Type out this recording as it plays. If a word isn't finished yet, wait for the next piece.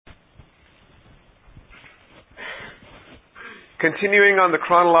Continuing on the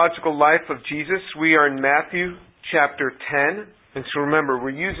chronological life of Jesus, we are in Matthew chapter 10. And so remember,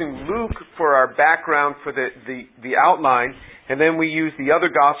 we're using Luke for our background for the outline, and then we use the other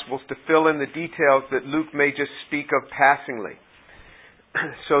Gospels to fill in the details that Luke may just speak of passingly.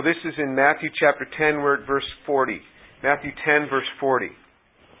 So this is in Matthew chapter 10, we're at verse 40. Matthew 10, verse 40.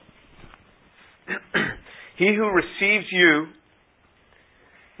 He who receives you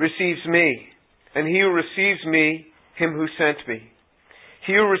receives me, and he who receives me, him who sent me.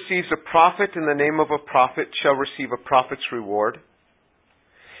 He who receives a prophet in the name of a prophet shall receive a prophet's reward.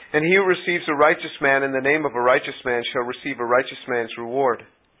 And he who receives a righteous man in the name of a righteous man shall receive a righteous man's reward.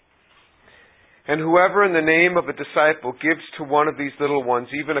 And whoever in the name of a disciple gives to one of these little ones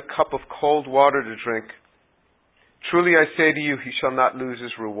even a cup of cold water to drink, truly I say to you, he shall not lose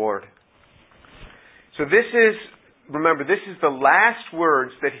his reward. So remember, this is the last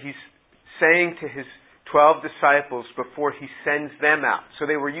words that he's saying to his 12 disciples before he sends them out. So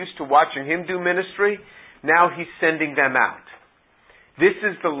they were used to watching him do ministry. Now he's sending them out. This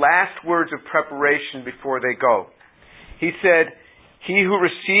is the last words of preparation before they go. He said, he who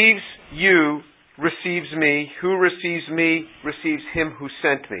receives you receives me. Who receives me receives him who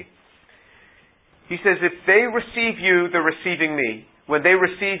sent me. He says, if they receive you, they're receiving me. When they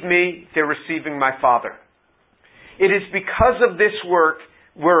receive me, they're receiving my Father. It is because of this word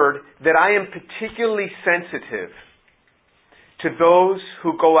that I am particularly sensitive to those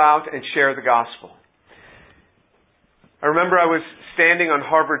who go out and share the gospel. I remember I was standing on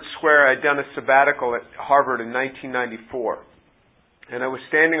Harvard Square. I'd done a sabbatical at Harvard in 1994. And I was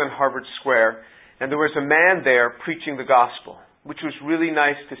standing on Harvard Square, and there was a man there preaching the gospel, which was really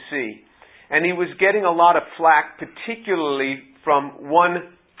nice to see. And he was getting a lot of flack, particularly from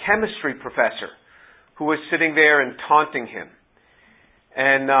one chemistry professor who was sitting there and taunting him.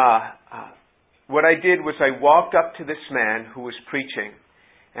 And what I did was I walked up to this man who was preaching,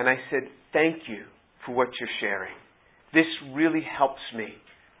 and I said, thank you for what you're sharing. This really helps me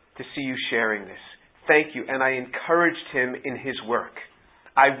to see you sharing this. Thank you. And I encouraged him in his work.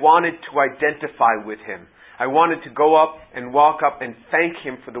 I wanted to identify with him. I wanted to go up and walk up and thank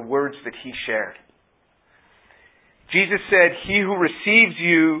him for the words that he shared. Jesus said, he who receives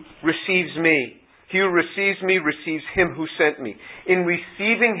you receives me. He who receives me receives him who sent me. In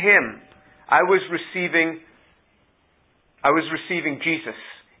receiving him, I was receiving Jesus.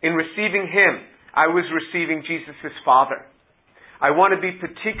 In receiving him, I was receiving Jesus' Father. I want to be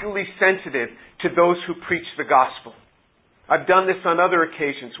particularly sensitive to those who preach the gospel. I've done this on other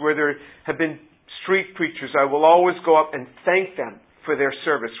occasions where there have been street preachers. I will always go up and thank them for their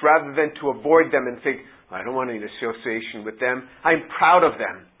service rather than to avoid them and think, I don't want any association with them. I'm proud of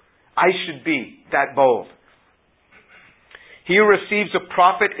them. I should be that bold. He who receives a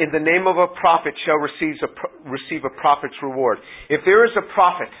prophet in the name of a prophet shall receive a prophet's reward. If there is a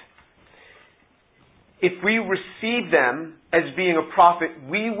prophet, if we receive them as being a prophet,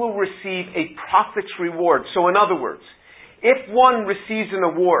 we will receive a prophet's reward. So in other words, if one receives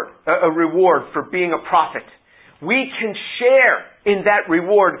a reward for being a prophet, we can share in that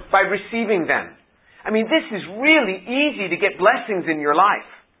reward by receiving them. I mean, this is really easy to get blessings in your life.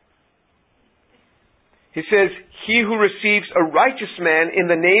 He says, he who receives a righteous man in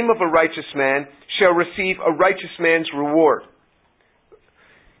the name of a righteous man shall receive a righteous man's reward.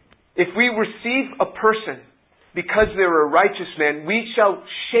 If we receive a person because they're a righteous man, we shall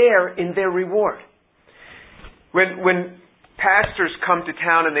share in their reward. When pastors come to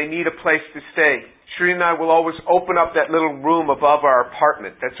town and they need a place to stay, Shereen and I will always open up that little room above our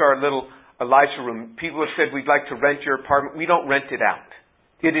apartment. That's our little Elisha room. People have said, we'd like to rent your apartment. We don't rent it out.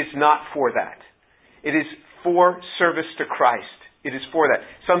 It is not for that. It is for service to Christ. It is for that.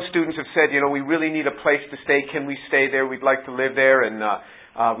 Some students have said, we really need a place to stay. Can we stay there? We'd like to live there, and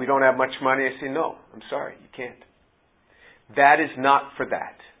we don't have much money. I say, no, I'm sorry, you can't. That is not for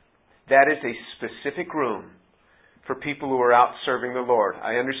that. That is a specific room for people who are out serving the Lord.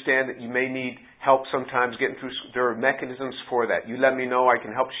 I understand that you may need help sometimes getting through. There are mechanisms for that. You let me know. I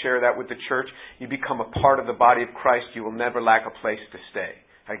can help share that with the church. You become a part of the body of Christ. You will never lack a place to stay.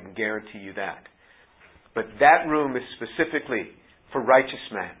 I can guarantee you that. But that room is specifically for righteous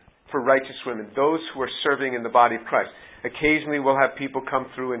men, for righteous women, those who are serving in the body of Christ. Occasionally we'll have people come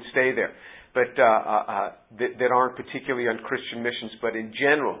through and stay there, but that aren't particularly on Christian missions. But in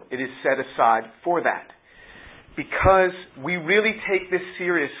general, it is set aside for that. Because we really take this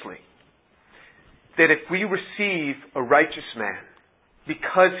seriously. That if we receive a righteous man,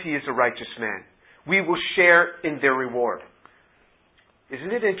 because he is a righteous man, we will share in their reward.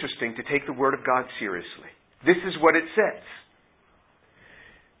 Isn't it interesting to take the Word of God seriously? This is what it says.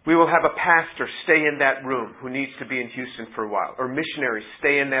 We will have a pastor stay in that room who needs to be in Houston for a while. Or missionaries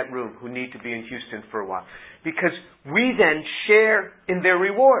stay in that room who need to be in Houston for a while. Because we then share in their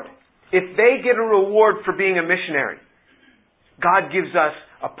reward. If they get a reward for being a missionary, God gives us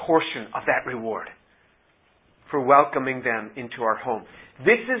a portion of that reward for welcoming them into our home.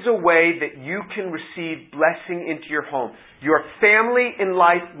 This is a way that you can receive blessing into your home. Your family in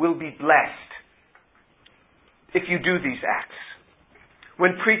life will be blessed if you do these acts.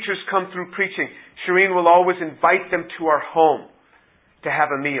 When preachers come through preaching, Shireen will always invite them to our home to have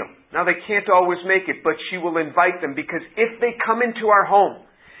a meal. Now they can't always make it, but she will invite them, because if they come into our home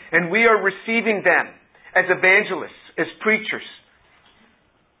and we are receiving them as evangelists, as preachers,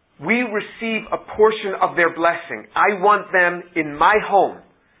 we receive a portion of their blessing. I want them in my home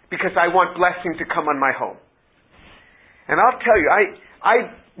because I want blessing to come on my home. And I'll tell you,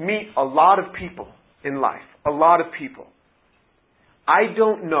 I meet a lot of people in life, a lot of people. I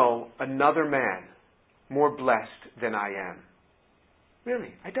don't know another man more blessed than I am.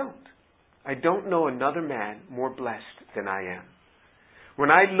 Really, I don't. I don't know another man more blessed than I am. When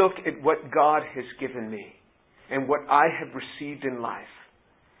I look at what God has given me and what I have received in life,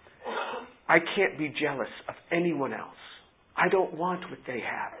 I can't be jealous of anyone else. I don't want what they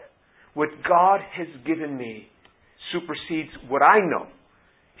have. What God has given me supersedes what I know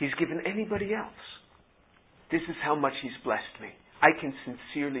He's given anybody else. This is how much He's blessed me. I can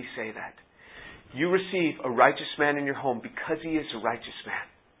sincerely say that. You receive a righteous man in your home because he is a righteous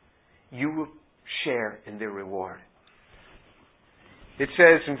man. You will share in their reward. It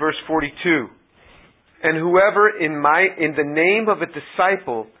says in verse 42, and whoever in the name of a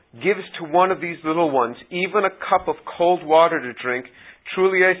disciple gives to one of these little ones even a cup of cold water to drink,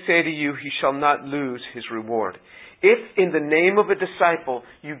 truly I say to you, he shall not lose his reward. If in the name of a disciple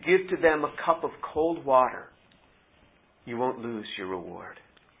you give to them a cup of cold water, you won't lose your reward.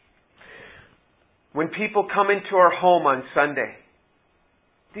 When people come into our home on Sunday,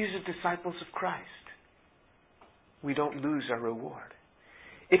 these are disciples of Christ. We don't lose our reward.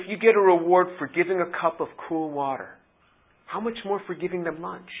 If you get a reward for giving a cup of cool water, how much more for giving them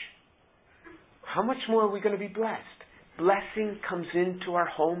lunch? How much more are we going to be blessed? Blessing comes into our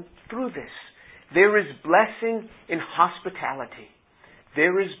home through this. There is blessing in hospitality.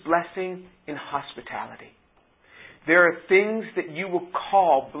 There is blessing in hospitality. There are things that you will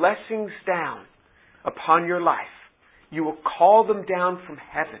call blessings down upon your life. You will call them down from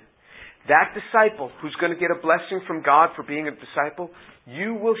heaven. That disciple who's going to get a blessing from God for being a disciple,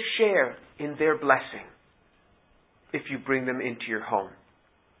 you will share in their blessing if you bring them into your home.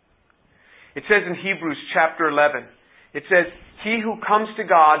 It says in Hebrews chapter 11, it says, he who comes to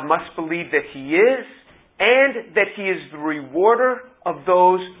God must believe that He is, and that He is the rewarder of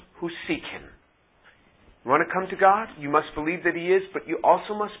those who seek Him. You want to come to God? You must believe that He is, but you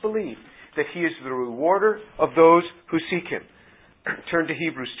also must believe that He is the rewarder of those who seek Him. Turn to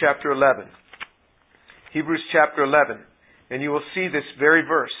Hebrews chapter 11. Hebrews chapter 11. And you will see this very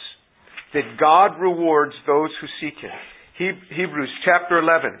verse. That God rewards those who seek Him. Hebrews chapter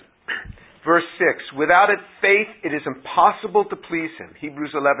 11. Verse 6. Without faith it is impossible to please Him.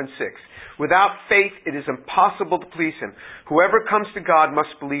 Hebrews 11:6. Without faith it is impossible to please Him. Whoever comes to God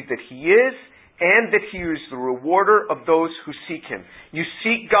must believe that He is, and that He is the rewarder of those who seek Him. You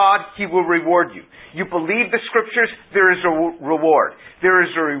seek God, He will reward you. You believe the Scriptures, there is a reward. There is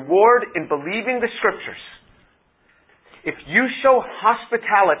a reward in believing the Scriptures. If you show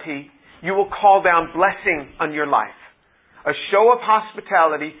hospitality, you will call down blessing on your life. A show of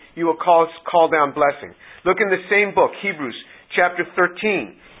hospitality, you will call down blessing. Look in the same book, Hebrews chapter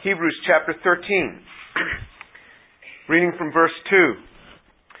 13. Hebrews chapter 13. Reading from verse 2.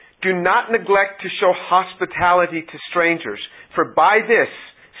 Do not neglect to show hospitality to strangers, for by this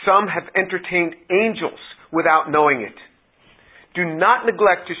some have entertained angels without knowing it. Do not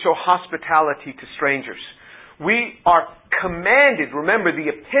neglect to show hospitality to strangers. We are commanded, remember the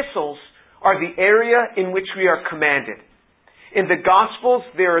epistles are the area in which we are commanded. In the Gospels,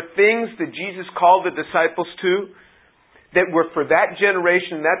 there are things that Jesus called the disciples to that were for that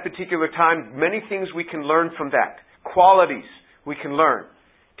generation, that particular time. Many things we can learn from that. Qualities we can learn.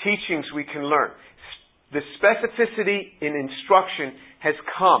 Teachings we can learn. The specificity in instruction has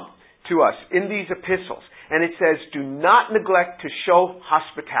come to us in these epistles. And it says, do not neglect to show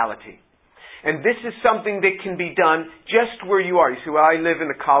hospitality. And this is something that can be done just where you are. You say, well, I live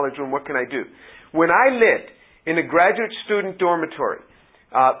in a college room, what can I do? When I lived in a graduate student dormitory,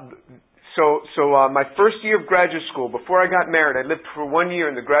 my first year of graduate school, before I got married, I lived for 1 year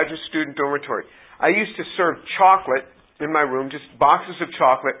in the graduate student dormitory. I used to serve chocolate in my room, just boxes of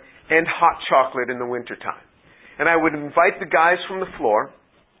chocolate and hot chocolate in the wintertime. And I would invite the guys from the floor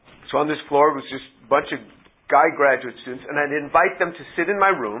So on this floor was just a bunch of guy graduate students, and I'd invite them to sit in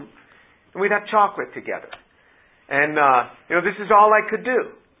my room, and we'd have chocolate together. And, this is all I could do.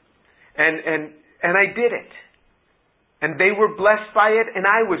 And I did it. And they were blessed by it, and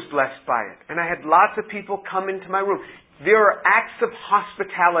I was blessed by it. And I had lots of people come into my room. There are acts of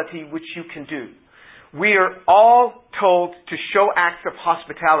hospitality which you can do. We are all told to show acts of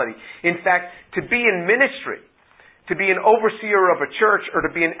hospitality. In fact, to be in ministry, to be an overseer of a church or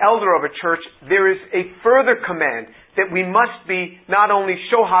to be an elder of a church, there is a further command that we must be not only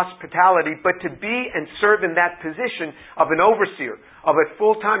show hospitality, but to be and serve in that position of an overseer, of a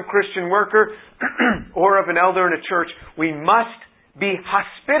full-time Christian worker, or of an elder in a church. We must be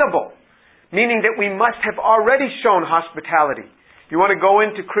hospitable, meaning that we must have already shown hospitality. You want to go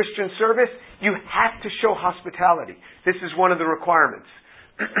into Christian service? You have to show hospitality. This is one of the requirements.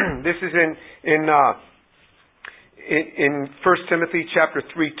 This is in 1 Timothy chapter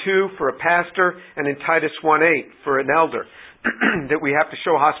 3:2 for a pastor, and in Titus 1:8 for an elder, that we have to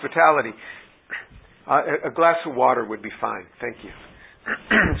show hospitality. A glass of water would be fine. Thank you.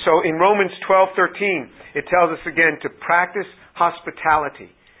 So in Romans 12:13, it tells us again to practice hospitality.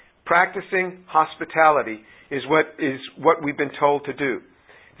 Practicing hospitality is what we've been told to do.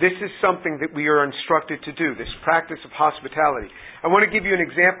 This is something that we are instructed to do, this practice of hospitality. I want to give you an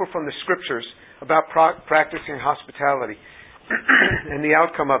example from the Scriptures about practicing hospitality and the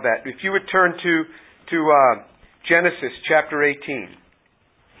outcome of that. If you would turn to Genesis chapter 18,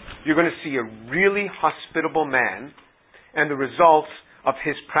 you're going to see a really hospitable man and the results of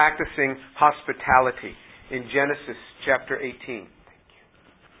his practicing hospitality in Genesis chapter 18.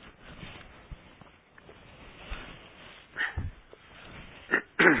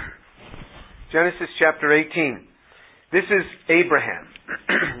 Genesis chapter 18. This is Abraham.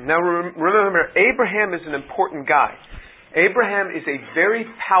 Now remember, Abraham is an important guy. Abraham is a very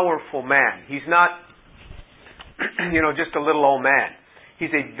powerful man. He's not, just a little old man. He's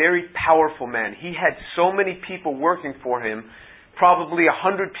a very powerful man. He had so many people working for him, probably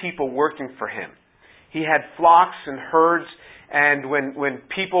 100 people working for him. He had flocks and herds, and when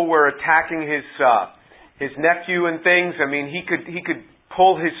people were attacking his nephew and things, he could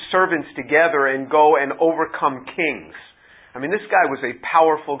pull his servants together and go and overcome kings. This guy was a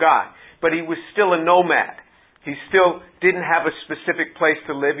powerful guy, but he was still a nomad. He still didn't have a specific place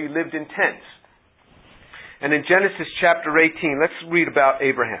to live. He lived in tents. And in Genesis chapter 18, let's read about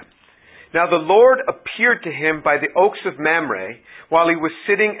Abraham. Now the Lord appeared to him by the oaks of Mamre while he was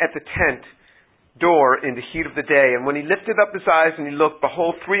sitting at the tent door in the heat of the day. And when he lifted up his eyes and he looked,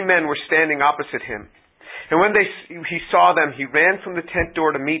 behold, 3 men were standing opposite him. And when he saw them, he ran from the tent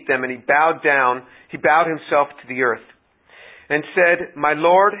door to meet them, and he bowed himself to the earth, and said, My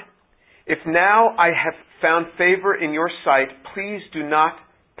Lord, if now I have found favor in your sight, please do not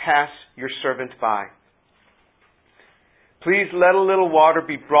pass your servant by. Please let a little water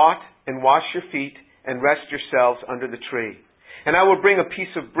be brought, and wash your feet, and rest yourselves under the tree. And I will bring a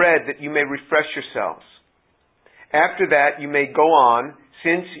piece of bread that you may refresh yourselves. After that you may go on,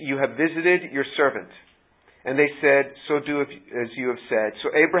 since you have visited your servant. And they said, So do as you have said. So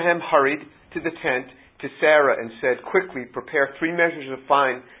Abraham hurried to the tent to Sarah and said, Quickly prepare 3 measures of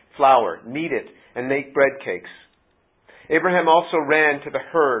fine flour, knead it, and make bread cakes. Abraham also ran to the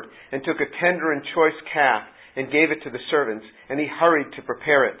herd and took a tender and choice calf and gave it to the servants, and he hurried to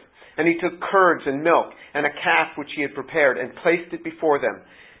prepare it. And he took curds and milk and a calf which he had prepared and placed it before them.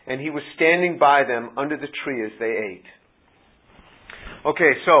 And he was standing by them under the tree as they ate.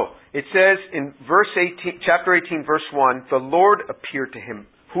 Okay, so it says in chapter 18, verse 1, the Lord appeared to him.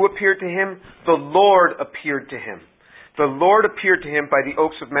 Who appeared to him? The Lord appeared to him. The Lord appeared to him by the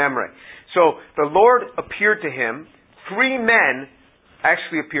oaks of Mamre. So the Lord appeared to him. 3 men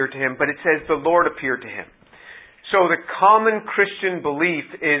actually appeared to him, but it says the Lord appeared to him. So the common Christian belief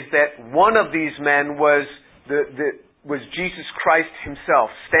is that one of these men was Jesus Christ himself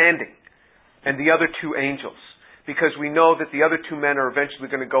standing, and the other 2 angels. Because we know that the other 2 men are eventually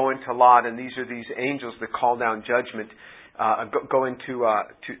going to go into Lot, and these are these angels that call down judgment, go into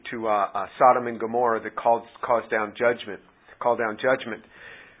Sodom and Gomorrah that call down judgment.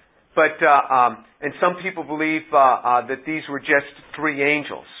 But and some people believe that these were just 3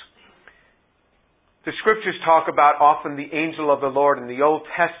 angels. The Scriptures talk about often the angel of the Lord. In the Old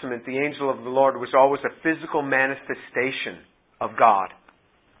Testament, the angel of the Lord was always a physical manifestation of God.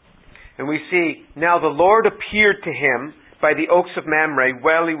 And we see, now the Lord appeared to him by the oaks of Mamre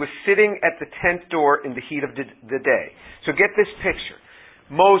while he was sitting at the tent door in the heat of the day. So get this picture.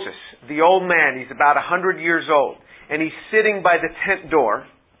 Moses, the old man, he's about 100 years old, and he's sitting by the tent door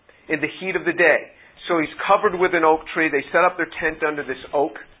in the heat of the day. So he's covered with an oak tree. They set up their tent under this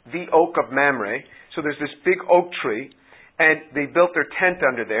oak, the oak of Mamre. So there's this big oak tree, and they built their tent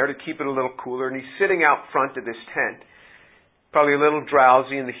under there to keep it a little cooler. And he's sitting out front of this tent, probably a little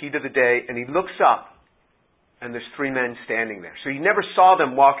drowsy in the heat of the day, and he looks up, and there's 3 men standing there. So he never saw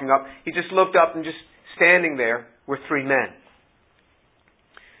them walking up. He just looked up, and just standing there were 3 men.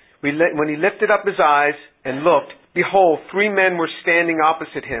 When he lifted up his eyes and looked, behold, 3 men were standing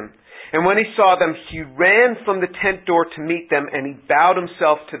opposite him. And when he saw them, he ran from the tent door to meet them, and he bowed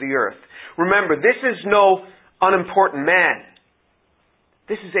himself to the earth. Remember, this is no unimportant man.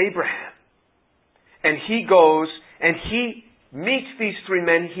 This is Abraham. And he goes and he meets these 3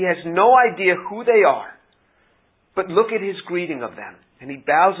 men. He has no idea who they are. But look at his greeting of them. And he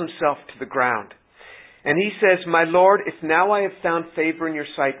bows himself to the ground. And he says, My Lord, if now I have found favor in your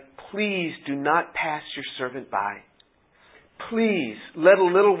sight, please do not pass your servant by. Please let a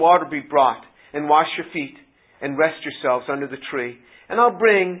little water be brought and wash your feet and rest yourselves under the tree. And I'll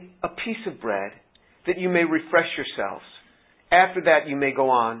bring a piece of bread that you may refresh yourselves. After that you may go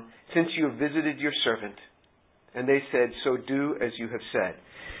on, since you have visited your servant. And they said, So do as you have said.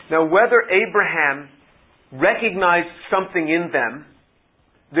 Now whether Abraham recognized something in them,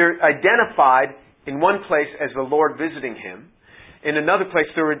 they're identified in one place as the Lord visiting him. In another place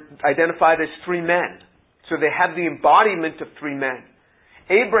they're identified as 3 men. So they have the embodiment of 3 men.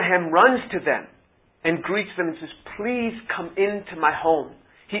 Abraham runs to them and greets them and says, Please come into my home.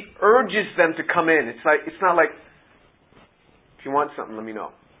 He urges them to come in. It's not like, if you want something, let me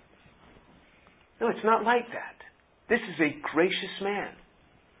know. No, it's not like that. This is a gracious man.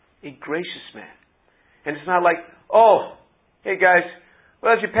 A gracious man. And it's not like, oh, hey guys,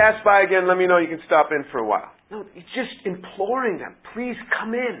 well, as you pass by again, let me know you can stop in for a while. No, he's just imploring them, please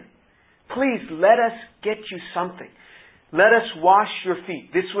come in. Please let us get you something. Let us wash your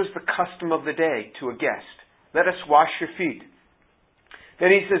feet. This was the custom of the day to a guest. Let us wash your feet. Then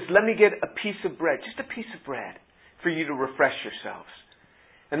he says, let me get a piece of bread, just a piece of bread, for you to refresh yourselves.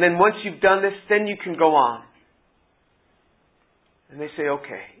 And then once you've done this, then you can go on. And they say,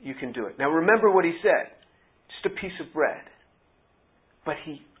 okay, you can do it. Now remember what he said. Just a piece of bread. But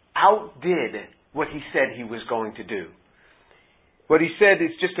he outdid what he said he was going to do. What he said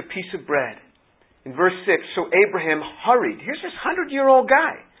is just a piece of bread. In verse 6, so Abraham hurried. Here's this 100-year-old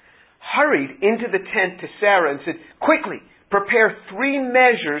guy. Hurried into the tent to Sarah and said, quickly, prepare 3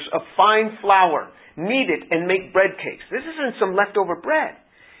 measures of fine flour. Knead it and make bread cakes. This isn't some leftover bread.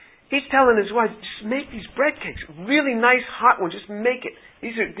 He's telling his wife, just make these bread cakes. Really nice, hot ones. Just make it.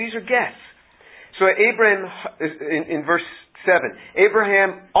 These are guests. So Abraham, in verse 7,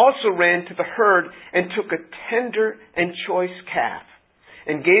 Abraham also ran to the herd and took a tender and choice calf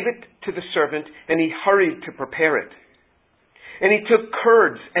and gave it to the servant, and he hurried to prepare it. And he took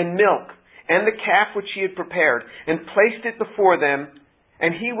curds and milk and the calf which he had prepared and placed it before them,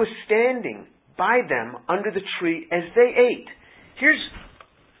 and he was standing by them under the tree as they ate. Here's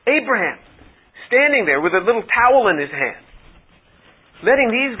Abraham standing there with a little towel in his hand, letting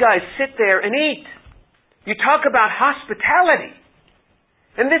these guys sit there and eat. You talk about hospitality.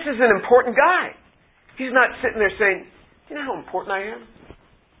 And this is an important guy. He's not sitting there saying, you know how important I am?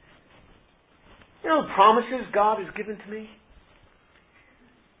 You know the promises God has given to me?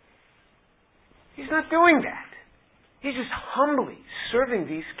 He's not doing that. He's just humbly serving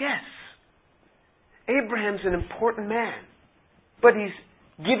these guests. Abraham's an important man, but he's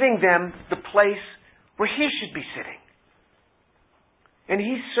giving them the place where he should be sitting. And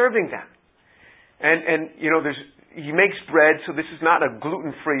he's serving them. And you know, he makes bread, so this is not a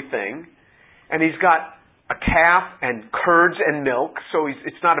gluten-free thing. And he's got a calf and curds and milk, so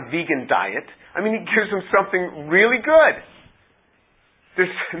it's not a vegan diet. I mean, he gives them something really good. There's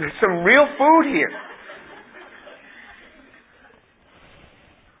some real food here.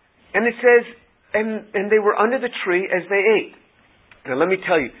 And it says, and they were under the tree as they ate. Now let me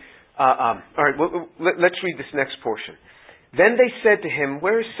tell you. All right, let's read this next portion. Then they said to him,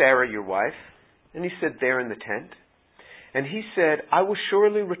 where is Sarah, your wife? And he said, there in the tent. And he said, I will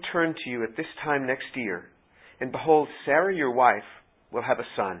surely return to you at this time next year. And behold, Sarah, your wife, will have a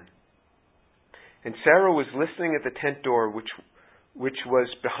son. And Sarah was listening at the tent door, which was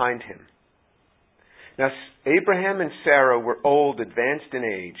behind him. Now Abraham and Sarah were old, advanced in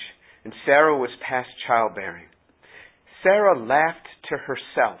age, and Sarah was past childbearing. Sarah laughed to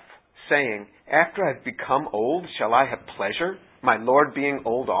herself, saying, after I have become old, shall I have pleasure, my Lord being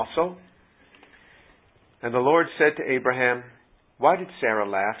old also? And the Lord said to Abraham, why did Sarah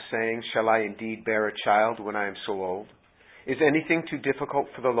laugh, saying, shall I indeed bear a child when I am so old? Is anything too difficult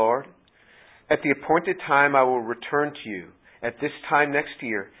for the Lord? At the appointed time I will return to you, at this time next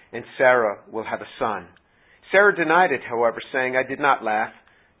year, and Sarah will have a son." Sarah denied it, however, saying, "I did not laugh,"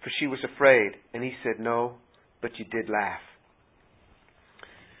 for she was afraid. And he said, "No, but you did laugh."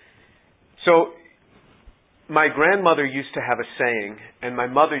 So, my grandmother used to have a saying, and my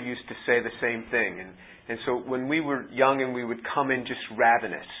mother used to say the same thing. And so when we were young and we would come in just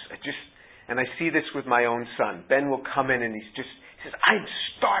ravenous, and I see this with my own son. Ben will come in and he says, "I'm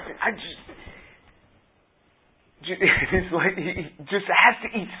starving. It's like he just has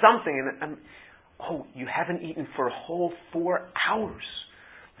to eat something." And "Oh, you haven't eaten for a whole 4 hours.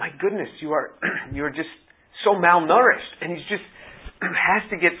 My goodness, you're just so malnourished." And he's just has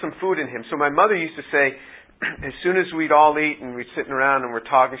to get some food in him. So my mother used to say, as soon as we'd all eat and we're sitting around and we're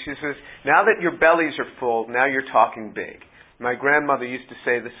talking, she says, "Now that your bellies are full, now you're talking big." My grandmother used to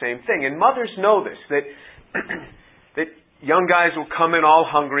say the same thing. And mothers know this, that young guys will come in all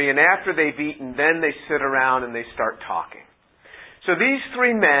hungry, and after they've eaten, then they sit around and they start talking. So these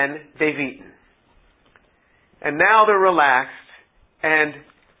 3 men, they've eaten. And now they're relaxed, and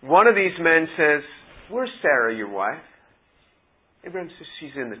one of these men says, "Where's Sarah, your wife?" Abraham says,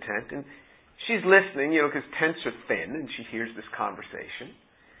 "She's in the tent." And she's listening, because tents are thin, and she hears this conversation.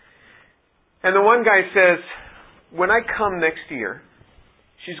 And the one guy says, "When I come next year,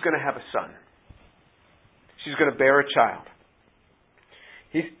 she's going to have a son. She's going to bear a child."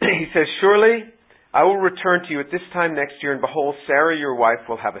 He says, "Surely I will return to you at this time next year, and behold, Sarah, your wife,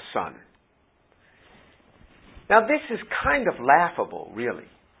 will have a son." Now, this is kind of laughable, really.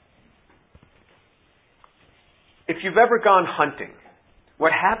 If you've ever gone hunting,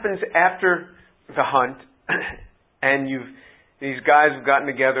 what happens after the hunt, and these guys have gotten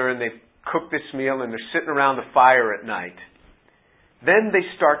together and they've cooked this meal and they're sitting around the fire at night, then they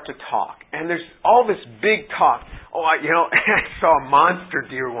start to talk. And there's all this big talk. "Oh, I saw a monster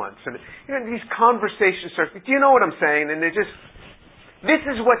deer once." And these conversations start. Do you know what I'm saying? And this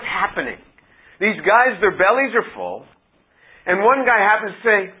is what's happening. These guys, their bellies are full. And one guy happens to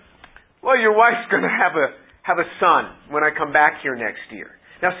say, "Well, your wife's going to have a son when I come back here next year."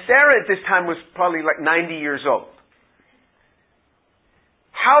 Now, Sarah at this time was probably like 90 years old.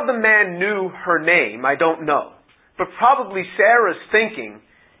 How the man knew her name, I don't know. But probably Sarah's thinking,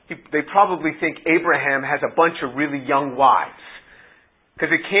 they probably think Abraham has a bunch of really young wives.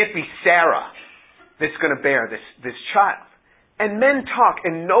 Because it can't be Sarah that's going to bear this child. And men talk,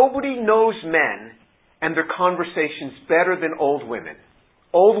 and nobody knows men and their conversations better than old women.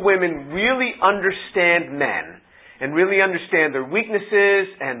 Old women really understand men and really understand their weaknesses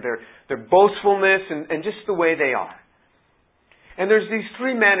and their boastfulness and just the way they are. And there's these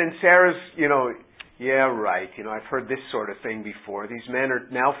 3 men, and Sarah's, "Yeah, right. I've heard this sort of thing before. These men are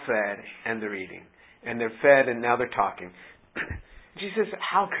now fed and they're eating. And they're fed and now they're talking." She says,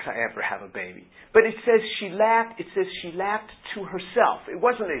 "How could I ever have a baby?" But it says she laughed. It says she laughed to herself. It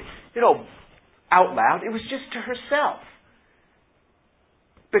wasn't out loud. It was just to herself.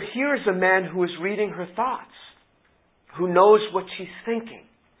 But here is a man who is reading her thoughts, who knows what she's thinking.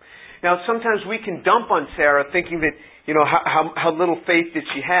 Now, sometimes we can dump on Sarah thinking that, how little faith did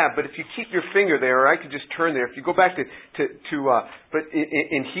she have. But if you keep your finger there, or I could just turn there. If you go back but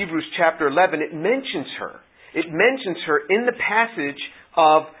in Hebrews chapter 11, it mentions her. It mentions her in the passage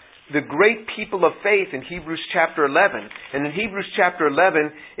of the great people of faith in Hebrews chapter 11. And in Hebrews chapter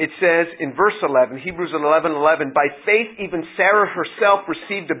 11, it says in verse 11, Hebrews 11:11, "By faith even Sarah herself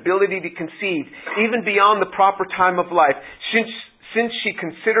received ability to conceive, even beyond the proper time of life, since she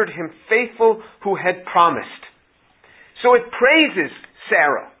considered him faithful who had promised." So it praises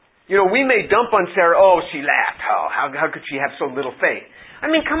Sarah. We may dump on Sarah, "Oh, she laughed. Oh, how could she have so little faith?" I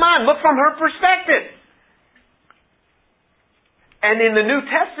mean, come on, look from her perspective. And in the New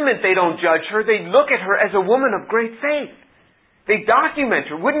Testament, they don't judge her. They look at her as a woman of great faith. They document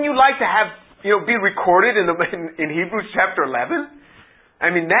her. Wouldn't you like to have, be recorded in Hebrews chapter 11?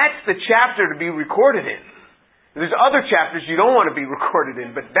 I mean, that's the chapter to be recorded in. There's other chapters you don't want to be recorded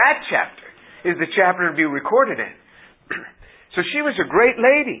in, but that chapter is the chapter to be recorded in. So she was a great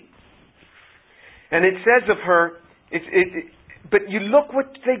lady. And it says of her, but you look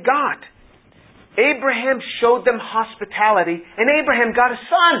what they got. Abraham showed them hospitality, and Abraham got a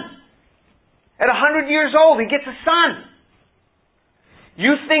son. At 100 years old, he gets a son.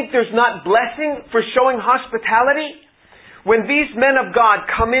 You think there's not blessing for showing hospitality? When these men of God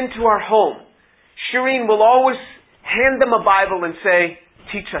come into our home, Shireen will always hand them a Bible and say,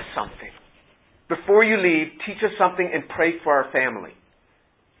 "Teach us something. Before you leave, teach us something and pray for our family."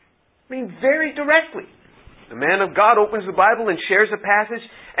 I mean, very directly. The man of God opens the Bible and shares a passage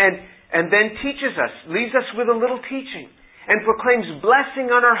and then teaches us, leaves us with a little teaching. and proclaims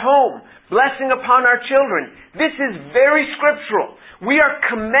blessing on our home, blessing upon our children. This is very scriptural. We are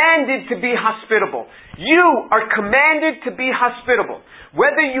commanded to be hospitable. You are commanded to be hospitable.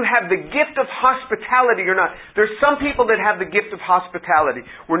 Whether you have the gift of hospitality or not. There's some people that have the gift of hospitality.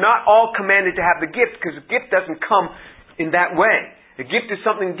 We're not all commanded to have the gift, because the gift doesn't come in that way. The gift is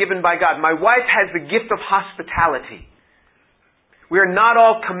something given by God. My wife has the gift of hospitality. We are not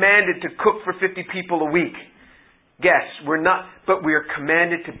all commanded to cook for 50 people a week. Yes, we're not, but we are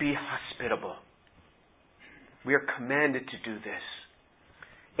commanded to be hospitable. We are commanded to do this.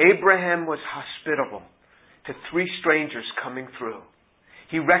 Abraham was hospitable to 3 strangers coming through.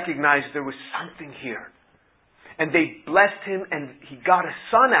 He recognized there was something here. And they blessed him, and he got a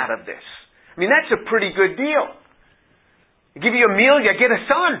son out of this. I mean, that's a pretty good deal. They give you a meal, you get a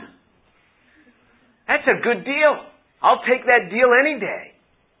son. That's a good deal. I'll take that deal any day.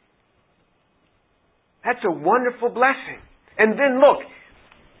 That's a wonderful blessing. And then look,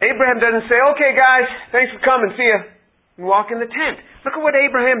 Abraham doesn't say, okay guys, thanks for coming, see ya, and walk in the tent. Look at what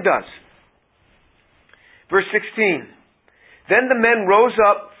Abraham does. Verse 16. Then the men rose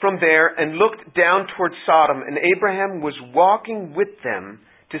up from there and looked down toward Sodom, and Abraham was walking with them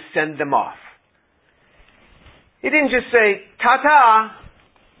to send them off. He didn't just say, ta-ta.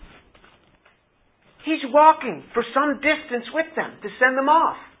 He's walking for some distance with them to send them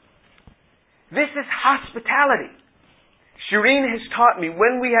off. This is hospitality. Shireen has taught me,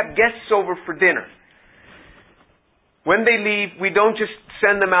 when we have guests over for dinner, when they leave, we don't just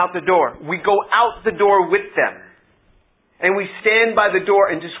send them out the door. We go out the door with them. And we stand by the door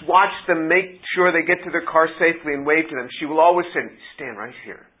and just watch them make sure they get to their car safely and wave to them. She will always say, stand right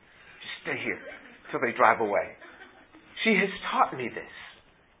here. Just stay here until they drive away. She has taught me this.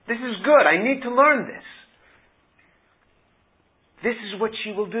 This is good. I need to learn this. This is what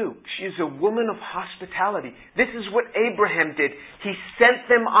she will do. She is a woman of hospitality. This is what Abraham did. He sent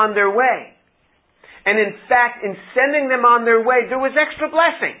them on their way. And in fact, in sending them on their way, there was extra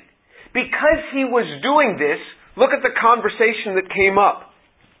blessing. Because he was doing this, look at the conversation that came up.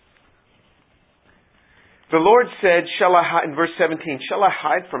 The Lord said, in verse 17, shall I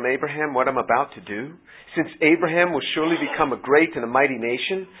hide from Abraham what I'm about to do? Since Abraham will surely become a great and a mighty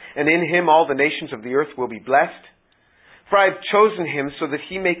nation, and in him all the nations of the earth will be blessed. For I have chosen him so that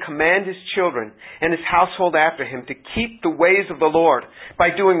he may command his children and his household after him to keep the ways of the Lord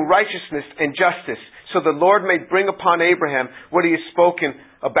by doing righteousness and justice, so the Lord may bring upon Abraham what he has spoken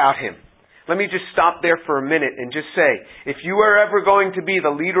about him. Let me just stop there for a minute and just say, if you are ever going to be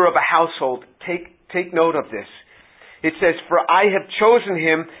the leader of a household, take note of this. It says, for I have chosen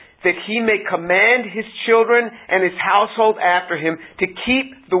him that he may command his children and his household after him to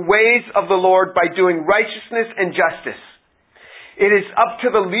keep the ways of the Lord by doing righteousness and justice. It is up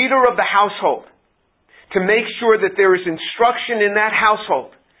to the leader of the household to make sure that there is instruction in that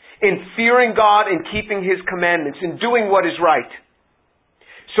household in fearing God and keeping his commandments, in doing what is right,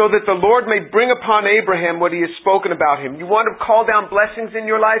 so that the Lord may bring upon Abraham what he has spoken about him. You want to call down blessings in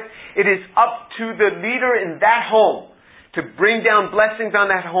your life? It is up to the leader in that home to bring down blessings on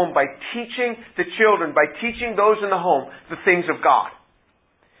that home by teaching the children, by teaching those in the home the things of God.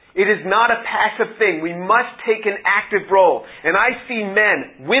 It is not a passive thing. We must take an active role. And I see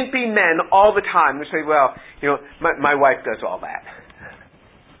men, wimpy men all the time, who say, well, my wife does all that.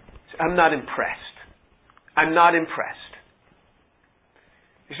 I'm not impressed. I'm not impressed.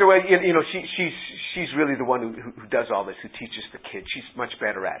 You say, well, she's really the one who does all this, who teaches the kids. She's much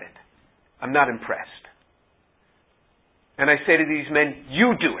better at it. I'm not impressed. And I say to these men,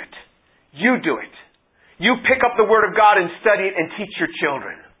 you do it. You do it. You pick up the Word of God and study it and teach your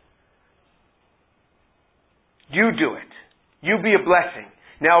children. You do it. You be a blessing.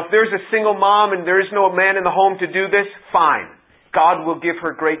 Now, if there's a single mom and there is no man in the home to do this, fine. God will give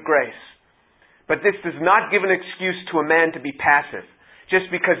her great grace. But this does not give an excuse to a man to be passive, just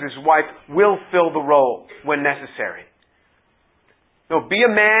because his wife will fill the role when necessary. No, be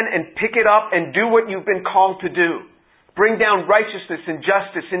a man and pick it up and do what you've been called to do. Bring down righteousness and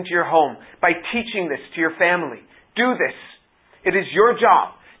justice into your home by teaching this to your family. Do this. It is your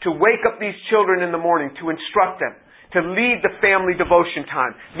job to wake up these children in the morning, to instruct them, to lead the family devotion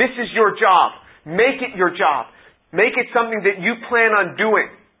time. This is your job. Make it your job. Make it something that you plan on doing,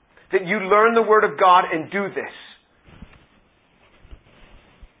 that you learn the Word of God and do this.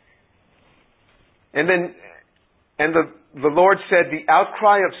 And the Lord said, the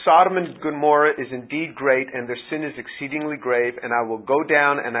outcry of Sodom and Gomorrah is indeed great, and their sin is exceedingly grave, and I will go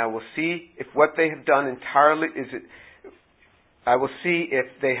down and I will see if what they have done entirely I will see if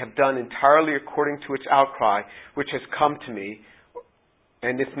they have done entirely according to its outcry, which has come to me,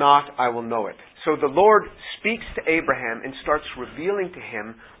 and if not, I will know it. So the Lord speaks to Abraham and starts revealing to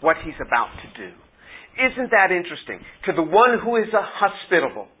him what he's about to do. Isn't that interesting? To the one who is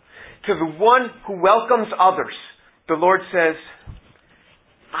hospitable, to the one who welcomes others, the Lord says,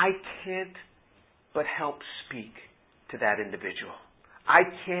 I can't but help speak to that individual. I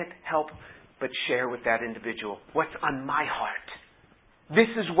can't help but share with that individual what's on my heart. This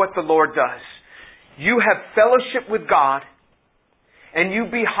is what the Lord does. You have fellowship with God, and you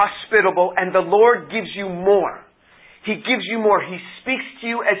be hospitable, and the Lord gives you more. He gives you more. He speaks to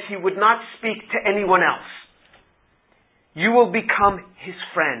you as He would not speak to anyone else. You will become His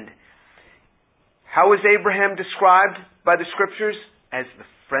friend. How is Abraham described by the Scriptures? As the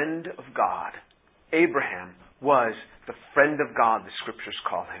friend of God. Abraham was the friend of God, the Scriptures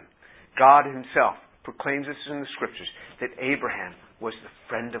call him. God Himself proclaims this in the Scriptures, that Abraham was the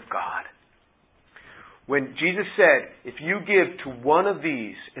friend of God. When Jesus said, if you give to one of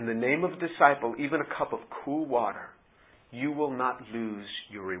these in the name of a disciple, even a cup of cool water, you will not lose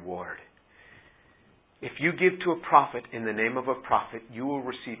your reward. If you give to a prophet in the name of a prophet, you will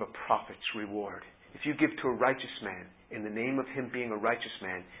receive a prophet's reward. If you give to a righteous man in the name of him being a righteous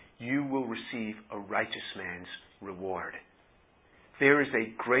man, you will receive a righteous man's reward. There is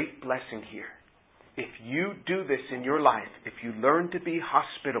a great blessing here. If you do this in your life, if you learn to be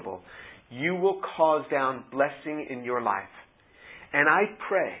hospitable, you will cause down blessing in your life. And I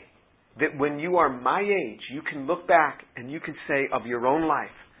pray that when you are my age, you can look back and you can say of your own life,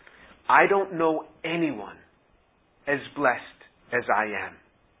 I don't know anyone as blessed as I am.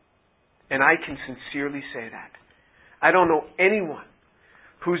 And I can sincerely say that. I don't know anyone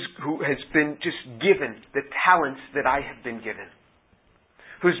who has been just given the talents that I have been given.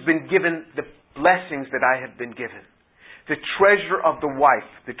 Who's been given the blessings that I have been given. The treasure of the wife,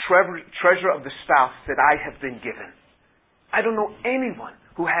 the treasure of the spouse that I have been given. I don't know anyone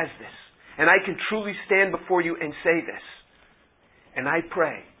who has this. And I can truly stand before you and say this. And I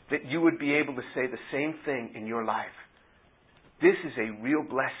pray that you would be able to say the same thing in your life. This is a real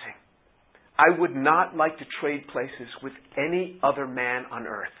blessing. I would not like to trade places with any other man on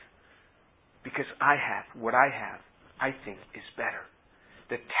earth. Because what I have, I think is better.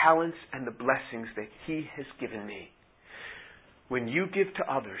 The talents and the blessings that He has given me. When you give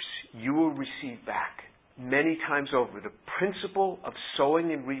to others, you will receive back many times over. The principle of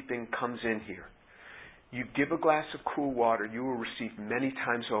sowing and reaping comes in here. You give a glass of cool water, you will receive many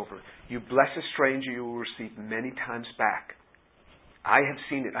times over. You bless a stranger, you will receive many times back. I have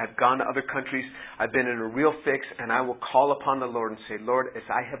seen it. I've gone to other countries. I've been in a real fix, and I will call upon the Lord and say, Lord, as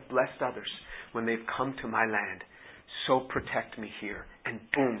I have blessed others when they've come to my land, so protect me here. And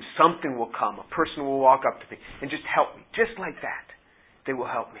boom, something will come. A person will walk up to me and just help me. Just like that. They will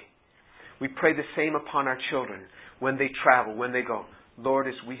help me. We pray the same upon our children when they travel, when they go. Lord,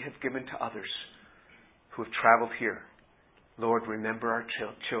 as we have given to others who have traveled here, Lord, remember our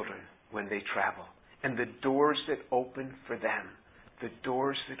children when they travel. And the doors that open for them. The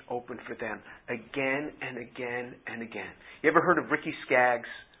doors that open for them again and again and again. You ever heard of Ricky Skaggs?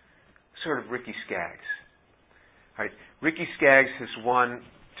 Sort of Ricky Skaggs. All right. Ricky Skaggs has won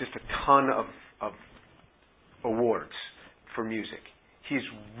just a ton of awards for music. He's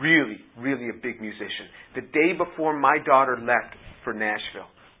really, really a big musician. The day before my daughter left for Nashville,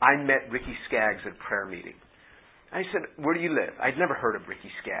 I met Ricky Skaggs at a prayer meeting. I said, where do you live? I'd never heard of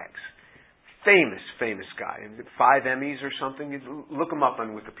Ricky Skaggs. Famous guy. 5 Emmys or something. Look him up on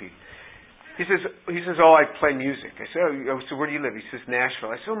Wikipedia. He says, oh, I play music. I said, oh, so where do you live? He says, Nashville.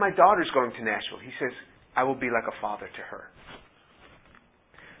 I said, oh, my daughter's going to Nashville. He says, I will be like a father to her.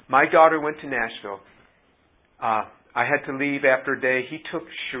 My daughter went to Nashville. I had to leave after a day. He took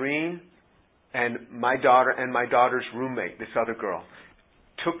Shireen and my daughter's roommate, this other girl,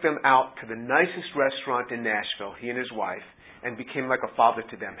 took them out to the nicest restaurant in Nashville, he and his wife, and became like a father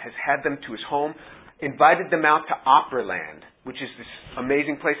to them, has had them to his home, invited them out to Operaland, which is this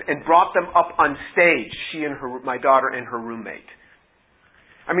amazing place, and brought them up on stage, my daughter and her roommate.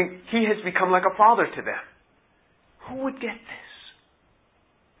 I mean, he has become like a father to them. Who would get this?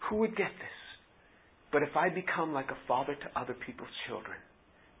 Who would get this? But if I become like a father to other people's children,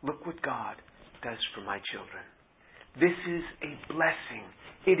 look what God does for my children. This is a blessing.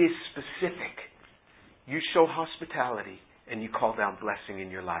 It is specific. You show hospitality and you call down blessing in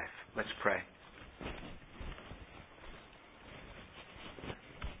your life. Let's pray.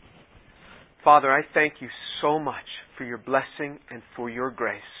 Father, I thank you so much for your blessing and for your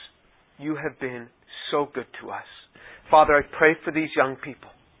grace. You have been so good to us. Father, I pray for these young people,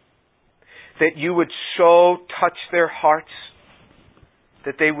 that you would so touch their hearts,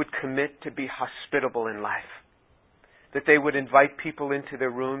 that they would commit to be hospitable in life, that they would invite people into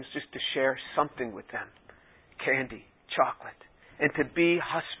their rooms just to share something with them, candy, chocolate, and to be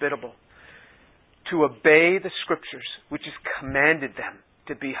hospitable, to obey the Scriptures, which has commanded them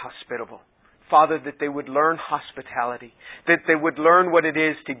to be hospitable. Father, that they would learn hospitality, that they would learn what it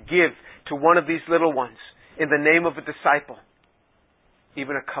is to give to one of these little ones in the name of a disciple,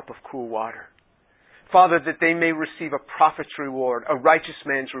 even a cup of cool water. Father, that they may receive a prophet's reward, a righteous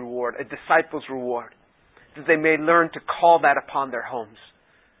man's reward, a disciple's reward, that they may learn to call that upon their homes.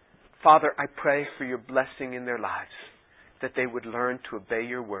 Father, I pray for your blessing in their lives, that they would learn to obey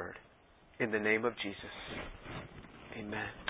your word. In the name of Jesus. Amen.